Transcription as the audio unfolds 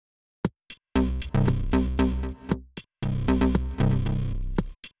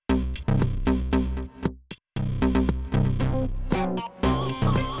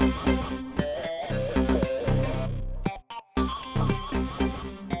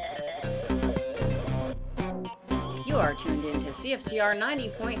are tuned in to CFCR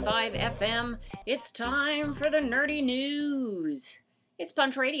 90.5 FM. It's time for the nerdy news. It's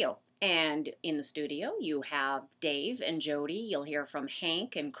Punch Radio. And in the studio, you have Dave and Jody. You'll hear from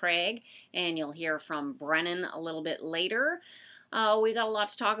Hank and Craig. And you'll hear from Brennan a little bit later. We got a lot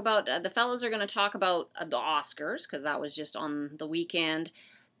to talk about. The fellas are going to talk about the Oscars, because that was just on the weekend.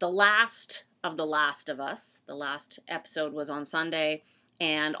 The last of The Last of Us. The last episode was on Sunday.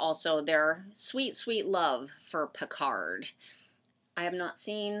 And also their sweet, sweet love for Picard. I have not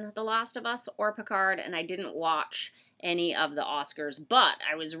seen The Last of Us or Picard, and I didn't watch any of the Oscars, but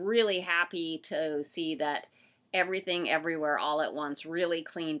I was really happy to see that Everything Everywhere All at Once really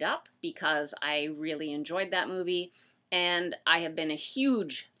cleaned up, because I really enjoyed that movie, and I have been a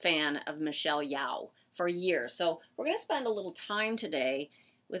huge fan of Michelle Yeoh for years. So we're going to spend a little time today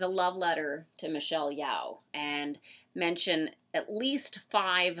with a love letter to Michelle Yeoh and mention at least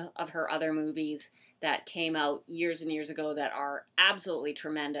 5 of her other movies that came out years and years ago that are absolutely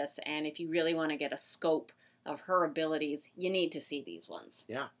tremendous. And if you really want to get a scope of her abilities, you need to see these ones.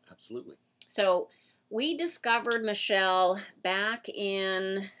 Yeah, absolutely. So we discovered Michelle back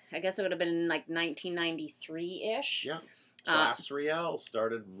in, I guess it would have been like 1993-ish. Yeah. Class Riel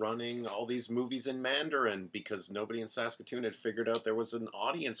started running all these movies in Mandarin because nobody in Saskatoon had figured out there was an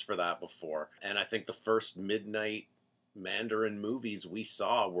audience for that before. And I think the first midnight Mandarin movies we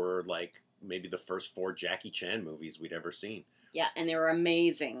saw were like maybe the first 4 Jackie Chan movies we'd ever seen. Yeah, and they were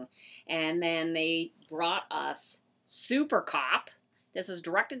amazing. And then they brought us Super Cop. This is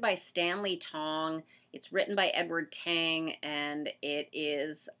directed by Stanley Tong. It's written by Edward Tang, and it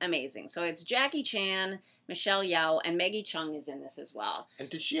is amazing. So it's Jackie Chan, Michelle Yeoh, and Maggie Cheung is in this as well. And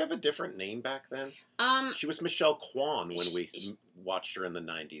did she have a different name back then? She was Michelle Kwan when we watched her in the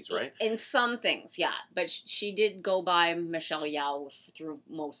 90s, right? In some things, yeah. But she did go by Michelle Yeoh through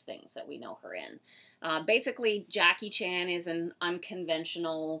most things that we know her in. Basically, Jackie Chan is an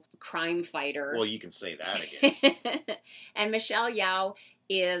unconventional crime fighter. Well, you can say that again. And Michelle Yeoh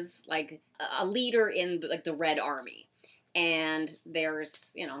is like a leader in like the Red Army. And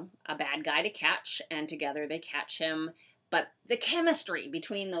there's, a bad guy to catch, and together they catch him. But the chemistry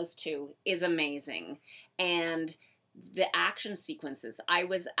between those two is amazing. And the action sequences, I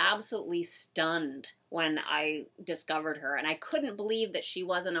was absolutely stunned when I discovered her, and I couldn't believe that she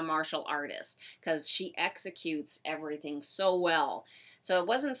wasn't a martial artist, because she executes everything so well. So it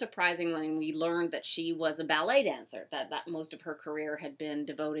wasn't surprising when we learned that she was a ballet dancer, that most of her career had been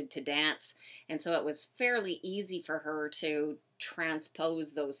devoted to dance, and so it was fairly easy for her to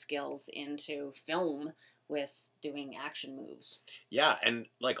transpose those skills into film with doing action moves. Yeah, and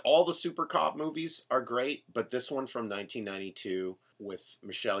like all the Super Cop movies are great, but this one from 1992 with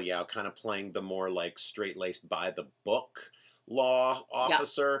Michelle Yeoh kind of playing the more like straight-laced by the book law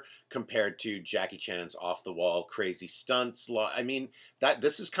officer compared to Jackie Chan's off-the-wall crazy stunts law. I mean,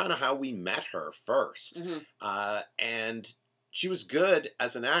 this is kind of how we met her first. Mm-hmm. And she was good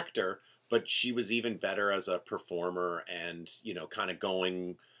as an actor, but she was even better as a performer and, kind of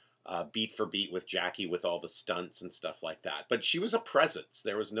going beat for beat with Jackie with all the stunts and stuff like that. But she was a presence.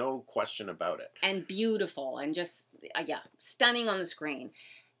 There was no question about it. And beautiful and just, stunning on the screen.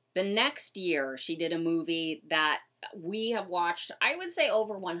 The next year, she did a movie that we have watched, I would say,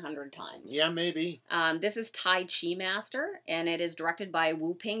 over 100 times. Yeah, maybe. This is Tai Chi Master, and it is directed by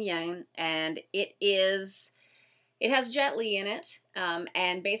Wu Ping Yang, and it has Jet Li in it,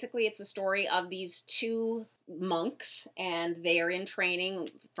 and basically it's the story of these 2 monks, and they are in training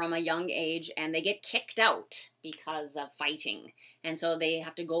from a young age, and they get kicked out because of fighting, and so they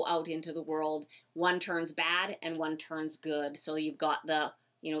have to go out into the world. One turns bad, and one turns good, so you've got the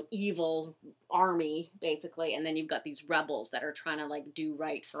evil army, basically, and then you've got these rebels that are trying to, do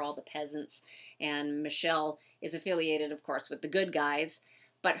right for all the peasants, and Michelle is affiliated, of course, with the good guys,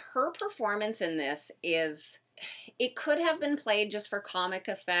 but her performance in this is, it could have been played just for comic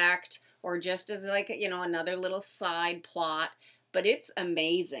effect, or just as, another little side plot, but it's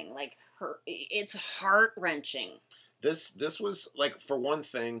amazing, it's heart-wrenching. This was, for one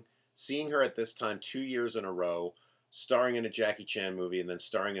thing, seeing her at this time 2 years in a row, starring in a Jackie Chan movie and then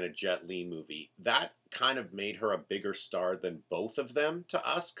starring in a Jet Li movie, that kind of made her a bigger star than both of them to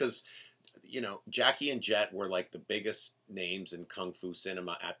us, because, Jackie and Jet were the biggest names in Kung Fu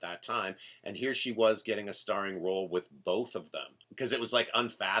cinema at that time, and here she was getting a starring role with both of them, because it was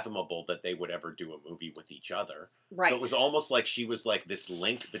unfathomable that they would ever do a movie with each other. Right. So it was almost like she was this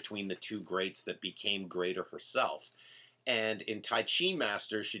link between the 2 greats that became greater herself. And in Tai Chi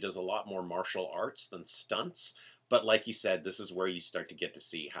Master, she does a lot more martial arts than stunts, But like you said, this is where you start to get to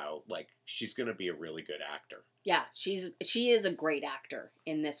see how, like, she's going to be a really good actor. Yeah, she is a great actor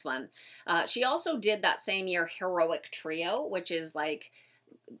in this one. She also did that same year Heroic Trio, which is like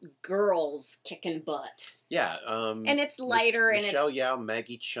girls kicking butt. Yeah. And it's lighter and Michelle it's Yeoh,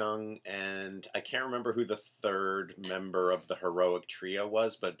 Maggie Chung, and I can't remember who the third member of the Heroic Trio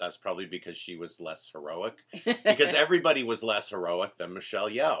was, but that's probably because she was less heroic. Because everybody was less heroic than Michelle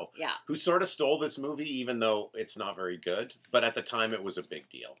Yeoh, yeah, who sort of stole this movie, even though it's not very good. But at the time, it was a big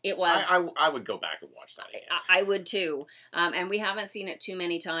deal. it was. I would go back and watch that again. I would too. And we haven't seen it too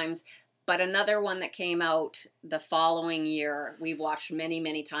many times. But another one that came out the following year, we've watched many,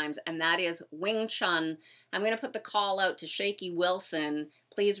 many times, and that is Wing Chun. I'm going to put the call out to Shaky Wilson.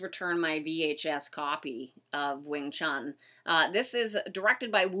 Please return my VHS copy of Wing Chun. This is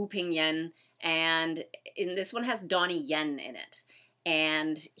directed by Wu Ping Yen, and in this one has Donnie Yen in it.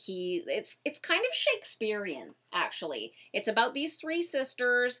 And it's kind of Shakespearean, actually. It's about these three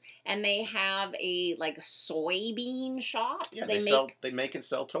sisters, and they have a like soybean shop. Yeah, they make and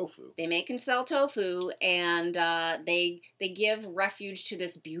sell tofu. They make and sell tofu, and they give refuge to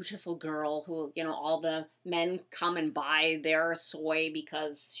this beautiful girl who, you know, all the men come and buy their soy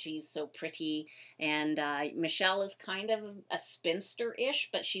because she's so pretty. And Michelle is kind of a spinster-ish,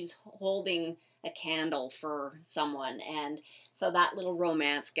 but she's holding a candle for someone, and so that little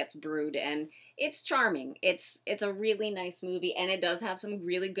romance gets brewed, and it's charming. It's a really nice movie, and it does have some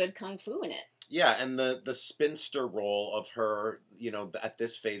really good kung fu in it. Yeah, and the spinster role of her, you know, at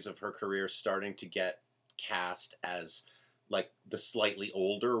this phase of her career, starting to get cast as like the slightly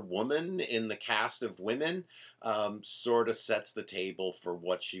older woman in the cast of women, sort of sets the table for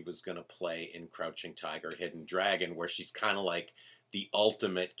what she was going to play in Crouching Tiger, Hidden Dragon, where she's kind of like the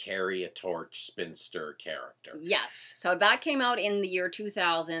ultimate carry a torch spinster character. Yes. So that came out in the year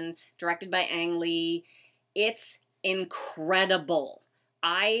 2000, directed by Ang Lee. It's incredible.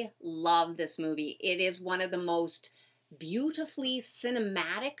 I love this movie. It is one of the most beautifully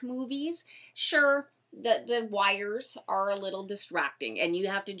cinematic movies. Sure, the wires are a little distracting, and you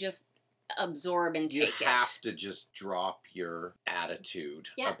have to just absorb and take it. You have to just drop your attitude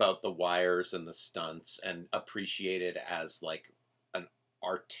about the wires and the stunts and appreciate it as like an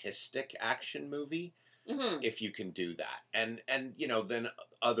artistic action movie, if you can do that. And you know, then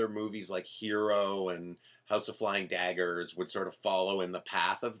other movies like Hero and House of Flying Daggers would sort of follow in the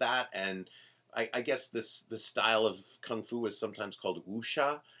path of that. And I guess this style of kung fu is sometimes called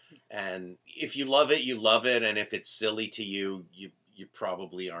wuxia. And if you love it, you love it. And if it's silly to you, you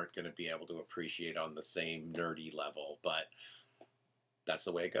probably aren't going to be able to appreciate on the same nerdy level. But that's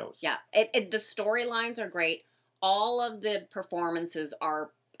the way it goes. Yeah, the storylines are great. All of the performances are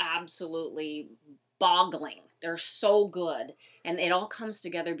absolutely boggling. They're so good. And it all comes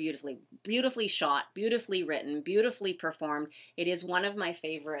together beautifully. Beautifully shot, beautifully written, beautifully performed. It is one of my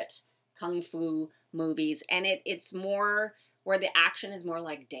favorite kung fu movies. And it's more where the action is more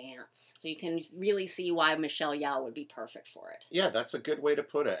like dance. So you can really see why Michelle Yeoh would be perfect for it. Yeah, that's a good way to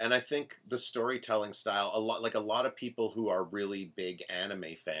put it. And I think the storytelling style, a lot of people who are really big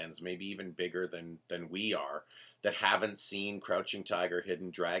anime fans, maybe even bigger than we are, that haven't seen Crouching Tiger, Hidden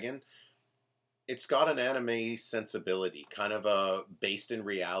Dragon, it's got an anime sensibility, kind of based in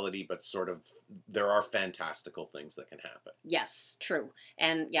reality, but sort of there are fantastical things that can happen. Yes, true.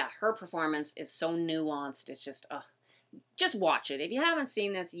 And yeah, her performance is so nuanced. It's just watch it. If you haven't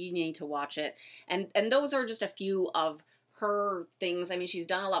seen this, you need to watch it. And those are just a few of her things. I mean, she's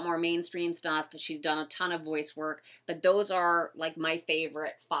done a lot more mainstream stuff, but she's done a ton of voice work. But those are like my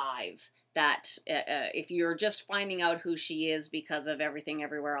favorite 5 that if you're just finding out who she is because of Everything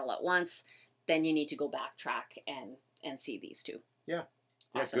Everywhere All at Once, then you need to go backtrack and see these 2. Yeah.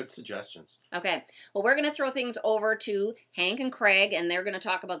 Awesome. Yeah, good suggestions. Okay, well, we're going to throw things over to Hank and Craig, and they're going to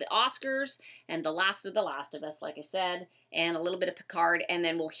talk about the Oscars and The Last of Us, like I said, and a little bit of Picard, and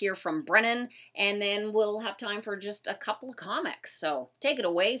then we'll hear from Brennan, and then we'll have time for just a couple of comics. So take it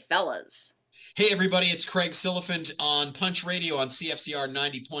away, fellas. Hey, everybody, it's Craig Silliphant on Punch Radio on CFCR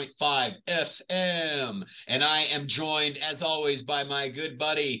 90.5 FM. And I am joined, as always, by my good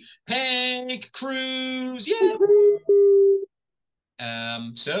buddy, Hank Cruz. Yeah.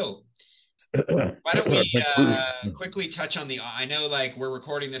 So why don't we quickly touch on I know like we're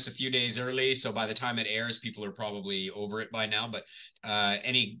recording this a few days early, so by the time it airs, people are probably over it by now, but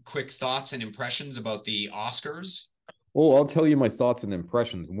any quick thoughts and impressions about the Oscars? Oh, I'll tell you my thoughts and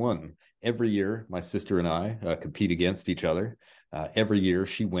impressions. One, every year, my sister and I compete against each other. Every year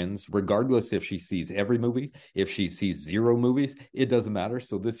she wins, regardless if she sees every movie. If she sees 0 movies, it doesn't matter.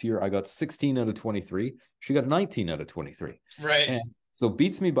 So this year I got 16 out of 23. She got 19 out of 23. Right. So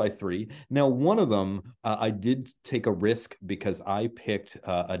beats me by 3. Now, one of them, I did take a risk because I picked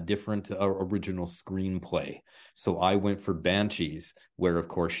a different original screenplay. So I went for Banshees, where of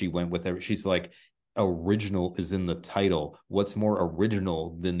course she went with it. She's like, original is in the title. What's more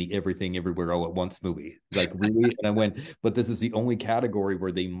original than the Everything Everywhere All at Once movie? Like, really? And I went, but this is the only category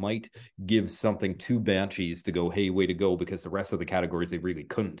where they might give something to Banshees to go, hey, way to go, because the rest of the categories they really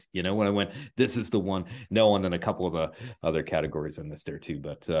couldn't, you know? When I went, this is the one. No, and then a couple of the other categories in this there too.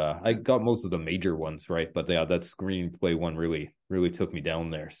 But I got most of the major ones right. But yeah, that screenplay one really took me down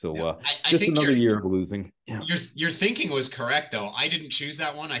there. So I just think another year of losing. Yeah. Your thinking was correct though. I didn't choose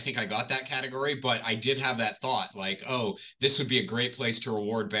that one. I think I got that category, but I did have that thought like, oh, this would be a great place to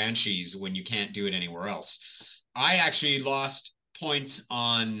reward Banshees when you can't do it anywhere else. I actually lost points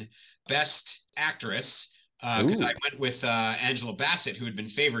on Best Actress because I went with Angela Bassett, who had been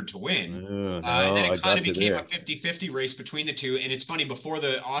favored to win. No, And then I it kind of got you became there. a 50-50 race between the two. And it's funny, before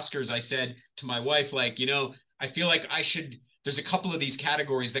the Oscars, I said to my wife, like, I feel like there's a couple of these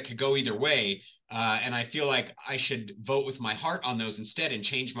categories that could go either way. And I feel like I should vote with my heart on those instead and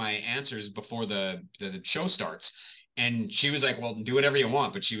change my answers before the show starts. And she was like, well, do whatever you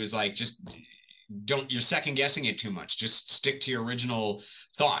want. But she was like, just you're second guessing it too much. Just stick to your original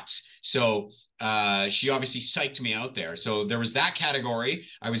thoughts. So she obviously psyched me out there. So there was that category.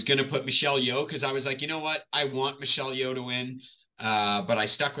 I was going to put Michelle Yeoh because I was like, you know what? I want Michelle Yeoh to win. But I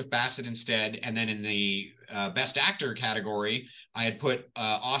stuck with Bassett instead. And then in the Best Actor category, I had put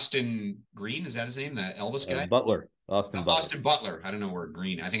Austin Green. Is that his name? The Elvis guy? Butler. Austin Butler. Austin Butler. I don't know where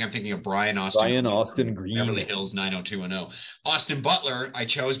Green. I think I'm thinking of Brian Austin Green. Beverly Hills 90210. Austin Butler I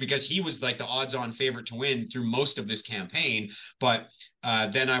chose because he was like the odds-on favorite to win through most of this campaign. But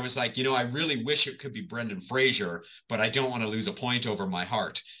then I was like, I really wish it could be Brendan Fraser, but I don't want to lose a point over my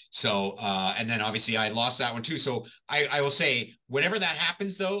heart. So, and then obviously I lost that one too. So I will say, whenever that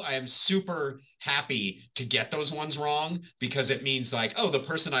happens though, I am super happy to get those ones wrong because it means like, oh, the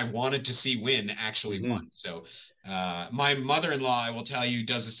person I wanted to see win actually won. So my mother-in-law, I will tell you,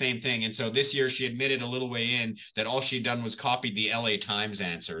 does the same thing. And so this year she admitted a little way in that all she'd done was copied the LA Times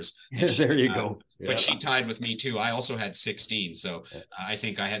answers. There you go. But she tied with me too. I also had 16. So I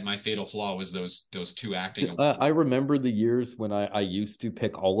think I had my fatal flaw was those two acting. I remember the years when I used to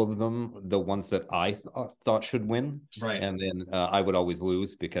pick all of them, the ones that I thought should win. Right. And then I would always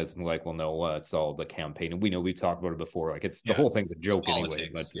lose because I'm like, well, no, it's all the campaign. And we've talked about it before. Like the whole thing's a joke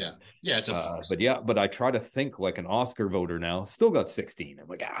anyway. But yeah, it's a farce. But I try to think like an Oscar voter now. Still got 16. I'm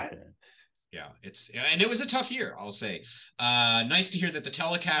like, Yeah, and it was a tough year, I'll say. Nice to hear that the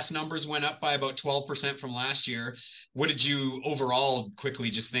telecast numbers went up by about 12% from last year. What did you overall quickly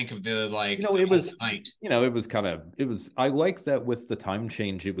just think of the it was night? I like that with the time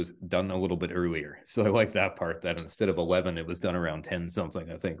change, it was done a little bit earlier. So I like that part, that instead of 11, it was done around 10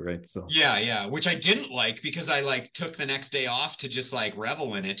 something, I think, right? So yeah, which I didn't like because I took the next day off to just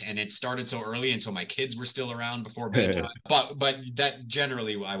revel in it, and it started so early, and so my kids were still around before bedtime. but that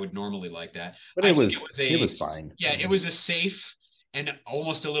generally I would normally like that. But it was fine. Yeah, it was a safe and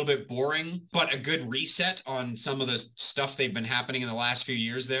almost a little bit boring, but a good reset on some of the stuff they've been happening in the last few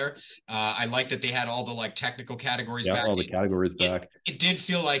years there. I like that they had all the technical categories back. All the categories back. It did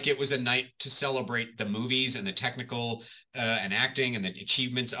feel like it was a night to celebrate the movies and the technical and acting and the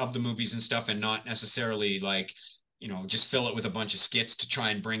achievements of the movies and stuff, and not necessarily just fill it with a bunch of skits to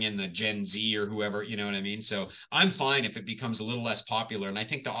try and bring in the Gen Z or whoever, you know what I mean? So I'm fine if it becomes a little less popular. And I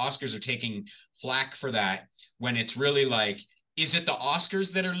think the Oscars are taking flack for that when it's really is it the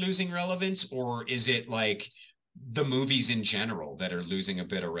Oscars that are losing relevance, or is it the movies in general that are losing a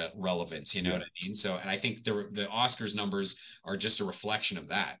bit of relevance? You know what I mean? So, and I think the Oscars numbers are just a reflection of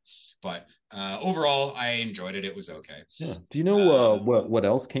that. But overall, I enjoyed it. It was okay. Yeah. Do you know what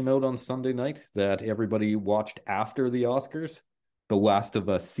else came out on Sunday night that everybody watched after the Oscars? The Last of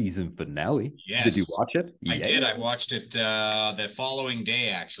Us season finale. Yes. Did you watch it? I did. I watched it the following day,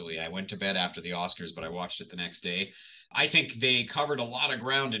 actually. I went to bed after the Oscars, but I watched it the next day. I think they covered a lot of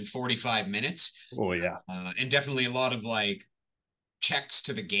ground in 45 minutes. Oh, yeah. And definitely a lot of checks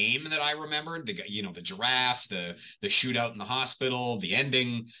to the game that I remembered. The giraffe, the shootout in the hospital, the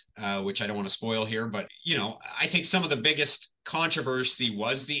ending, which I don't want to spoil here. But, I think some of the biggest controversy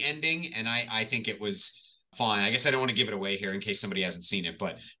was the ending. And I think it was fine. I guess I don't want to give it away here in case somebody hasn't seen it,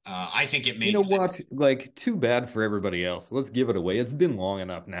 but I think it made sense. Too bad for everybody else. Let's give it away. It's been long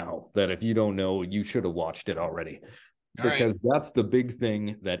enough now that if you don't know, you should have watched it already. Because that's the big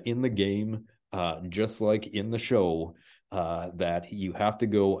thing, that in the game, just like in the show, that you have to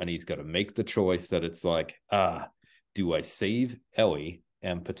go and he's got to make the choice that it's do I save Ellie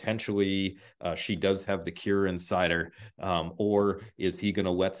and potentially she does have the cure inside her, or is he going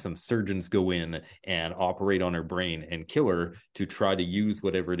to let some surgeons go in and operate on her brain and kill her to try to use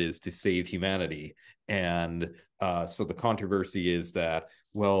whatever it is to save humanity? And so the controversy is that,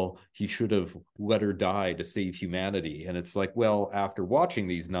 well, he should have let her die to save humanity. And it's like, well, after watching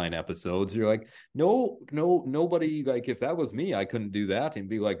these 9 episodes, you're like, no, nobody, like, if that was me, I couldn't do that. And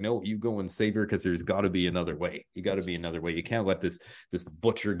be like, no, you go and save her, because there's got to be another way. You got to be another way. You can't let this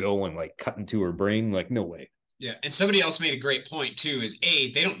butcher go and like cut into her brain. Like, no way. Yeah, and somebody else made a great point too. Is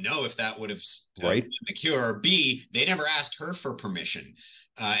A, they don't know if that would have right been the cure. B, they never asked her for permission.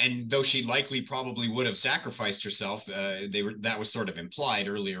 And though she likely probably would have sacrificed herself, that was sort of implied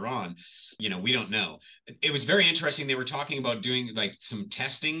earlier on. We don't know. It was very interesting. They were talking about doing like some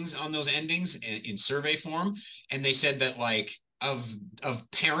testings on those endings in survey form, and they said that like of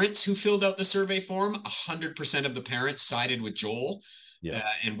parents who filled out the survey form, 100% of the parents sided with Joel. Yeah.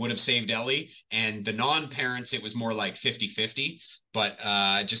 And would have saved Ellie. And the non-parents, it was more like 50-50. But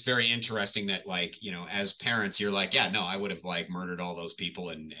just very interesting that, like, as parents, you're like, yeah, no, I would have like murdered all those people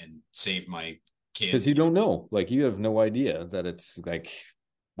and saved my kids. Because you don't know, like, you have no idea that it's like,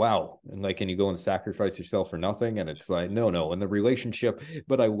 wow. And like, can you go and sacrifice yourself for nothing? And it's like, no. And the relationship,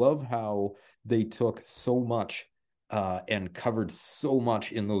 but I love how they took so much and covered so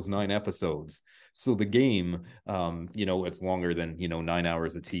much in those 9 episodes. So the game, it's longer than, 9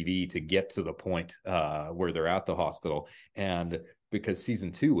 hours of TV to get to the point where they're at the hospital. And because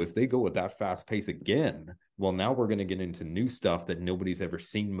season 2, if they go at that fast pace again, well, now we're going to get into new stuff that nobody's ever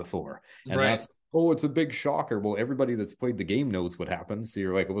seen before. And that's, it's a big shocker. Well, everybody that's played the game knows what happens. So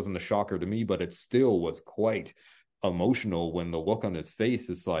you're like, it wasn't a shocker to me, but it still was quite emotional when the look on his face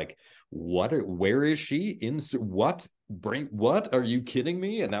is like, where is she? What are you kidding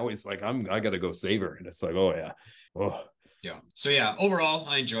me? And now he's like, I gotta go save her. And it's like, oh yeah. So yeah, overall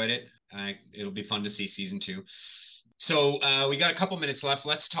I enjoyed it. It'll be fun to see season 2. So we got a couple minutes left.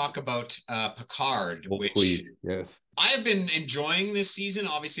 Let's talk about Picard. Please. Yes. I have been enjoying this season,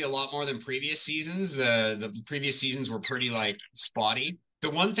 obviously a lot more than previous seasons. The previous seasons were pretty like spotty. The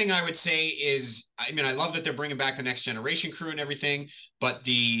one thing I would say is, I love that they're bringing back the Next Generation crew and everything, but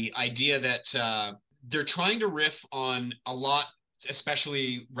the idea that they're trying to riff on a lot,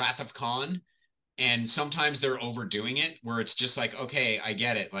 especially Wrath of Khan, and sometimes they're overdoing it, where it's just like, okay, I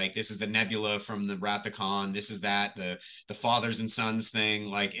get it. Like, this is the nebula from the Wrath of Khan. This is the fathers and sons thing.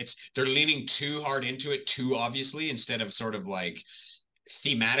 Like, they're leaning too hard into it, too obviously, instead of sort of like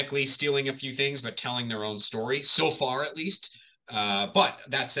thematically stealing a few things, but telling their own story, so far at least. But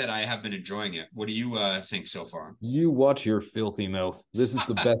that said, I have been enjoying it. What do you think so far? You watch your filthy mouth. This is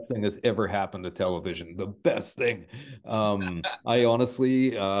the best thing that's ever happened to television. The best thing. I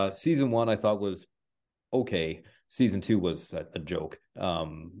honestly, season 1 I thought was okay. Season 2 was a joke.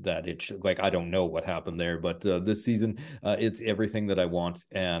 That I don't know what happened there, but this season, it's everything that I want,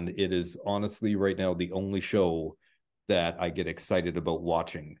 and it is honestly right now the only show that I get excited about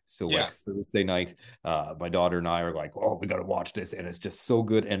watching. So like Thursday night, my daughter and I are like, oh, we got to watch this. And it's just so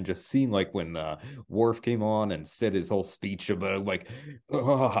good. And just seeing like when Worf came on and said his whole speech about like,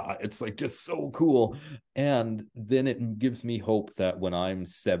 it's like just so cool. And then it gives me hope that when I'm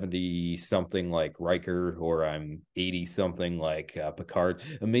 70 something like Riker, or I'm 80 something like Picard,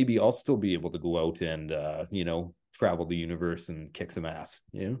 maybe I'll still be able to go out and, travel the universe and kick some ass.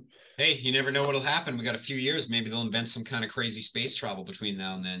 Hey, you never know what'll happen. We got a few years. Maybe they'll invent some kind of crazy space travel between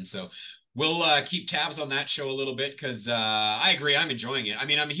now and then. So we'll keep tabs on that show a little bit, because I agree. I'm enjoying it.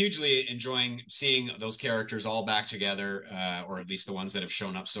 I'm hugely enjoying seeing those characters all back together, or at least the ones that have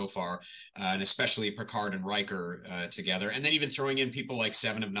shown up so far, and especially Picard and Riker together. And then even throwing in people like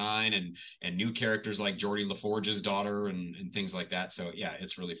Seven of Nine and new characters like Geordi LaForge's daughter and things like that. So yeah,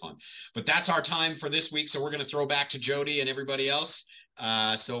 it's really fun. But that's our time for this week. So we're going to throw back to Jody and everybody else.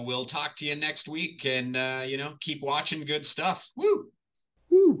 So we'll talk to you next week, and keep watching good stuff. Woo!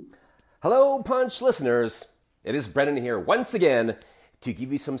 Woo! Hello, Punch listeners. It is Brennan here once again to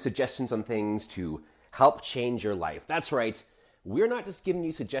give you some suggestions on things to help change your life. That's right. We're not just giving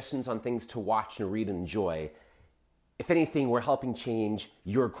you suggestions on things to watch and read and enjoy. If anything, we're helping change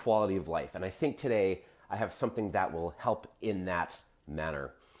your quality of life. And I think today I have something that will help in that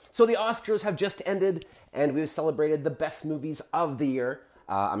manner. So the Oscars have just ended, and we've celebrated the best movies of the year.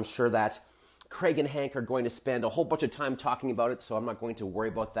 I'm sure that Craig and Hank are going to spend a whole bunch of time talking about it, so I'm not going to worry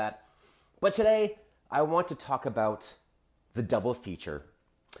about that. But today, I want to talk about the double feature.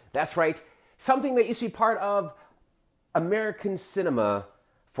 That's right, something that used to be part of American cinema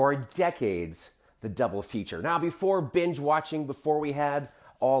for decades, the double feature. Now, before binge watching, before we had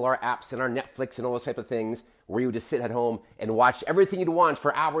all our apps and our Netflix and all those type of things, where you would just sit at home and watch everything you'd want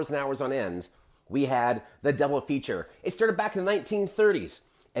for hours and hours on end, we had the double feature. It started back in the 1930s,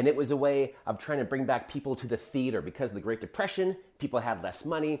 and it was a way of trying to bring back people to the theater. Because of the Great Depression, people had less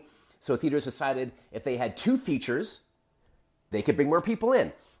money, so theaters decided if they had 2 features, they could bring more people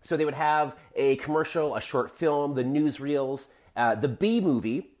in. So they would have a commercial, a short film, the newsreels, the B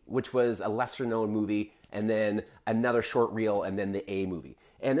movie, which was a lesser-known movie, and then another short reel, and then the A movie.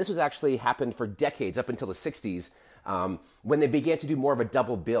 And this was actually happened for decades, up until the 60s, when they began to do more of a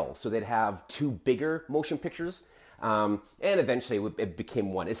double bill. So they'd have 2 bigger motion pictures, and eventually it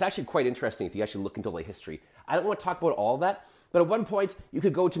became one. It's actually quite interesting if you actually look into the history. I don't want to talk about all that, but at one point, you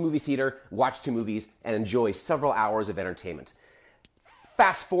could go to movie theater, watch 2 movies, and enjoy several hours of entertainment.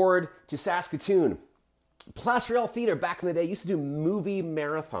 Fast forward to Saskatoon. Place Rail Theatre back in the day used to do movie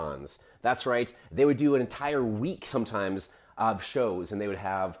marathons. That's right. They would do an entire week sometimes of shows, and they would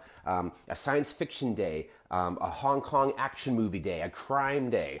have a science fiction day, a Hong Kong action movie day, a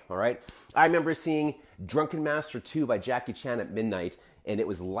crime day, all right? I remember seeing Drunken Master 2 by Jackie Chan at midnight, and it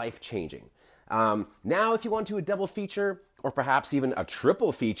was life-changing. Now, if you want to do a double feature, or perhaps even a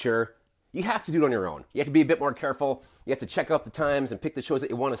triple feature, you have to do it on your own. You have to be a bit more careful. You have to check out the times and pick the shows that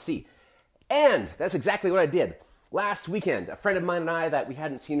you want to see. And that's exactly what I did. Last weekend, a friend of mine and I that we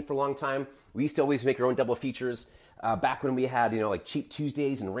hadn't seen for a long time, we used to always make our own double features back when we had, like Cheap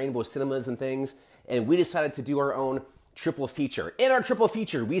Tuesdays and Rainbow Cinemas and things. And we decided to do our own triple feature. In our triple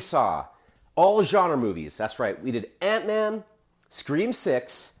feature, we saw all genre movies. That's right. We did Ant-Man, Scream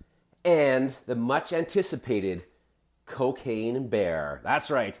 6, and the much anticipated Cocaine Bear. That's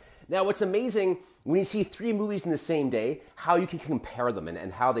right. Now, what's amazing when you see 3 movies in the same day, how you can compare them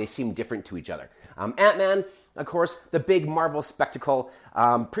and how they seem different to each other. Ant-Man, of course, the big Marvel spectacle,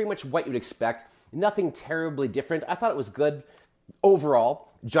 pretty much what you'd expect. Nothing terribly different. I thought it was good overall.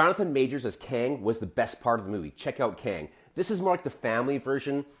 Jonathan Majors as Kang was the best part of the movie. Check out Kang. This is more like the family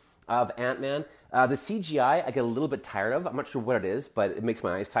version of Ant-Man. The CGI, I get a little bit tired of. I'm not sure what it is, but it makes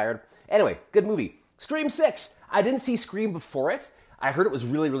my eyes tired. Anyway, good movie. Scream 6. I didn't see Scream before it. I heard it was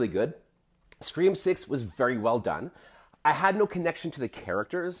really, really good. Scream 6 was very well done. I had no connection to the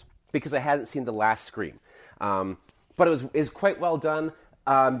characters because I hadn't seen the last Scream. But it was quite well done.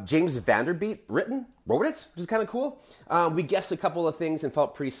 James Vanderbeek wrote it, which is kind of cool. We guessed a couple of things and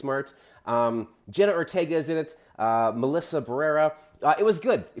felt pretty smart. Jenna Ortega is in it. Melissa Barrera. It was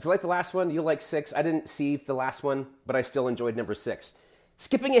good. If you like the last one, you'll like 6. I didn't see the last one, but I still enjoyed number 6.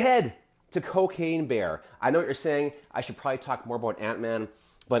 Skipping ahead to Cocaine Bear. I know what you're saying. I should probably talk more about Ant-Man,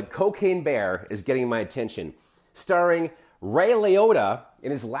 but Cocaine Bear is getting my attention. Starring Ray Liotta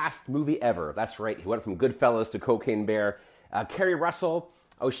in his last movie ever. That's right. He went from Goodfellas to Cocaine Bear. Kerry Russell,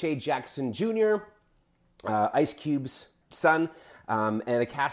 O'Shea Jackson Jr., Ice Cube's son, and a cast